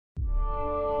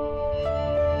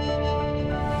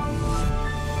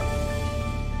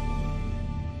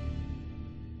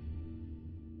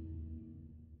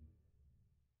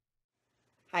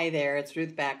Hi there, it's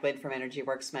Ruth Backlund from Energy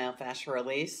Works Myofascial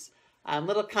Release. I'm a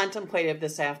little contemplative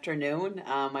this afternoon.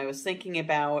 I was thinking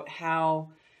about how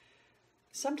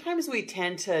sometimes we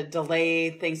tend to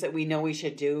delay things that we know we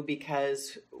should do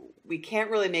because we can't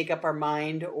really make up our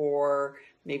mind, or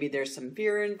maybe there's some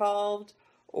fear involved,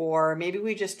 or maybe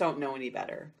we just don't know any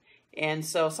better. And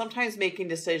so sometimes making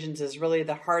decisions is really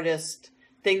the hardest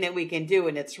thing that we can do,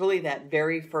 and it's really that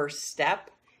very first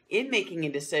step in making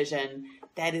a decision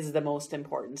that is the most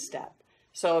important step.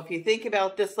 So if you think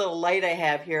about this little light I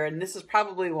have here, and this is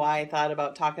probably why I thought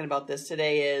about talking about this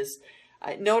today, is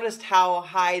I noticed how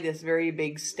high this very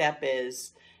big step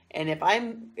is. And if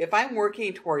I'm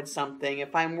working towards something,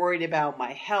 if I'm worried about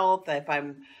my health, if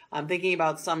I'm thinking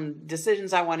about some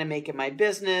decisions I want to make in my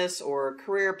business or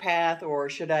career path, or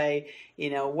should I,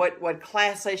 what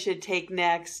class I should take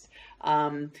next,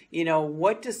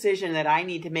 what decision that I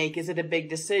need to make, is it a big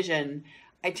decision?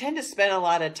 I tend to spend a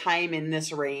lot of time in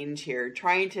this range here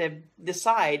trying to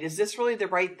decide, is this really the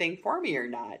right thing for me or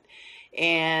not?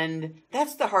 And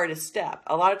that's the hardest step.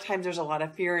 A lot of times there's a lot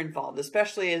of fear involved,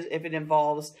 especially if it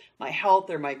involves my health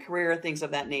or my career, things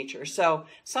of that nature. So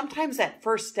sometimes that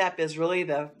first step is really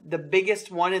the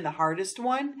biggest one and the hardest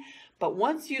one. But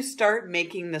once you start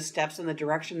making the steps in the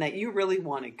direction that you really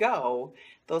want to go,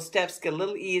 those steps get a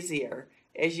little easier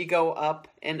as you go up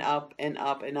and up and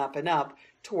up and up and up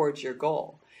towards your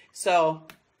goal. So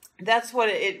that's what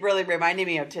it really reminded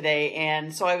me of today.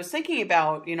 And so I was thinking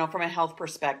about, from a health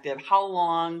perspective, how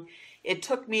long it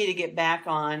took me to get back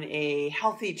on a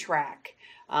healthy track.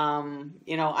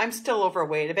 I'm still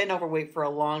overweight. I've been overweight for a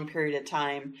long period of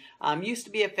time. Used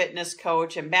to be a fitness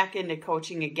coach and back into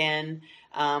coaching again.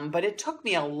 But it took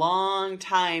me a long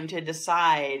time to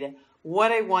decide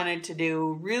what I wanted to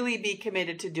do, really be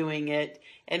committed to doing it.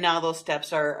 And now those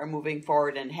steps are moving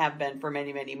forward and have been for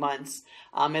many, many months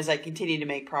as I continue to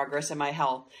make progress in my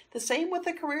health. The same with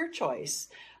the career choice.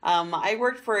 I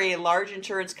worked for a large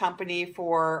insurance company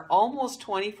for almost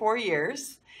 24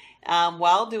 years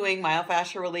while doing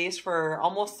myofascial release for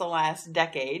almost the last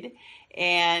decade.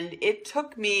 And it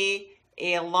took me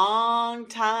a long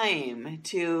time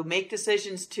to make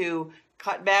decisions to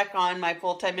cut back on my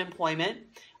full-time employment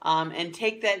and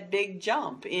take that big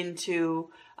jump into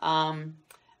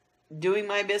doing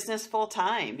my business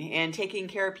full-time and taking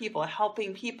care of people,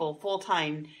 helping people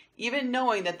full-time, even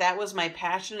knowing that that was my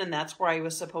passion and that's where I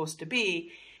was supposed to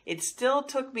be. It still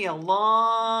took me a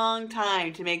long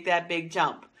time to make that big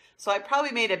jump. So I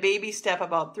probably made a baby step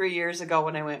about 3 years ago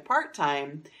when I went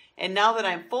part-time. And now that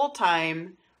I'm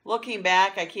full-time, looking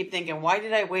back, I keep thinking, why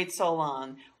did I wait so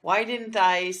long? Why didn't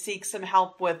I seek some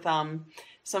help with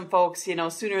some folks,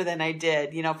 sooner than I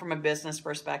did, from a business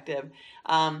perspective?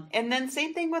 And then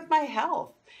same thing with my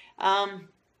health.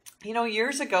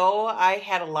 Years ago, I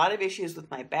had a lot of issues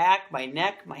with my back, my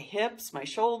neck, my hips, my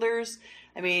shoulders.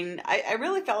 I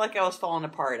really felt like I was falling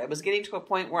apart. I was getting to a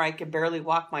point where I could barely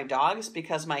walk my dogs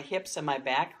because my hips and my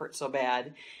back hurt so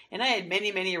bad. And I had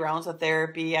many, many rounds of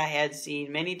therapy. I had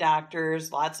seen many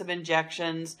doctors, lots of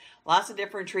injections, lots of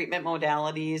different treatment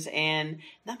modalities, and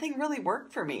nothing really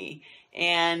worked for me.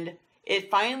 And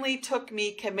it finally took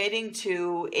me committing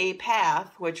to a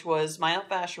path, which was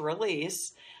myofascial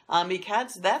release,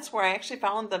 because that's where I actually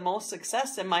found the most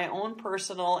success in my own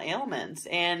personal ailments.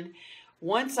 And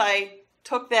once I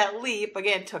took that leap,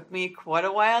 again, it took me quite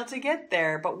a while to get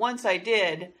there, but once I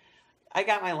did, I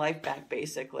got my life back,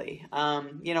 basically.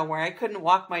 Where I couldn't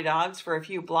walk my dogs for a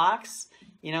few blocks,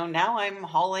 now I'm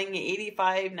hauling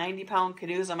 85, 90-pound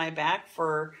canoes on my back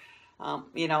for,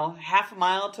 half a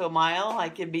mile to a mile. I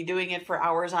could be doing it for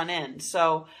hours on end.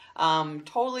 So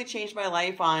totally changed my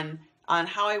life on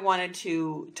how I wanted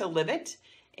to live it.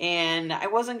 And I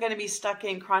wasn't going to be stuck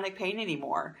in chronic pain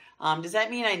anymore. Does that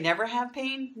mean I never have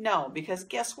pain? No, because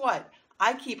guess what?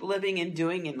 I keep living and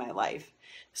doing in my life.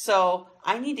 So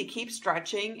I need to keep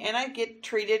stretching, and I get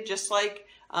treated just like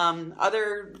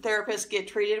other therapists get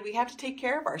treated. We have to take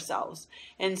care of ourselves.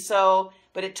 And so,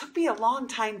 but it took me a long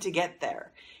time to get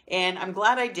there. And I'm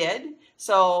glad I did.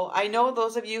 So I know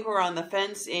those of you who are on the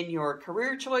fence in your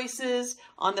career choices,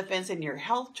 on the fence in your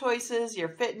health choices, your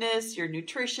fitness, your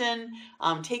nutrition,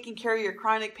 taking care of your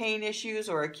chronic pain issues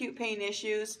or acute pain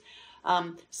issues.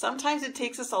 Sometimes it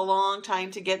takes us a long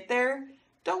time to get there.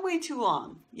 Don't wait too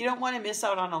long. You don't want to miss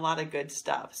out on a lot of good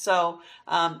stuff. So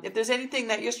if there's anything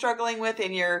that you're struggling with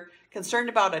and you're concerned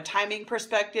about a timing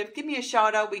perspective, give me a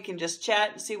shout out. We can just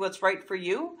chat and see what's right for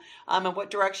you and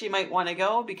what direction you might want to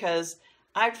go, because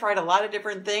I've tried a lot of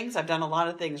different things. I've done a lot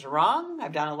of things wrong.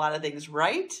 I've done a lot of things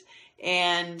right.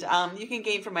 And you can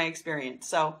gain from my experience.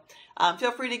 So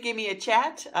feel free to give me a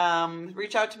chat.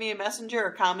 Reach out to me in Messenger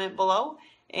or comment below.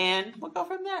 and we'll go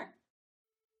from there.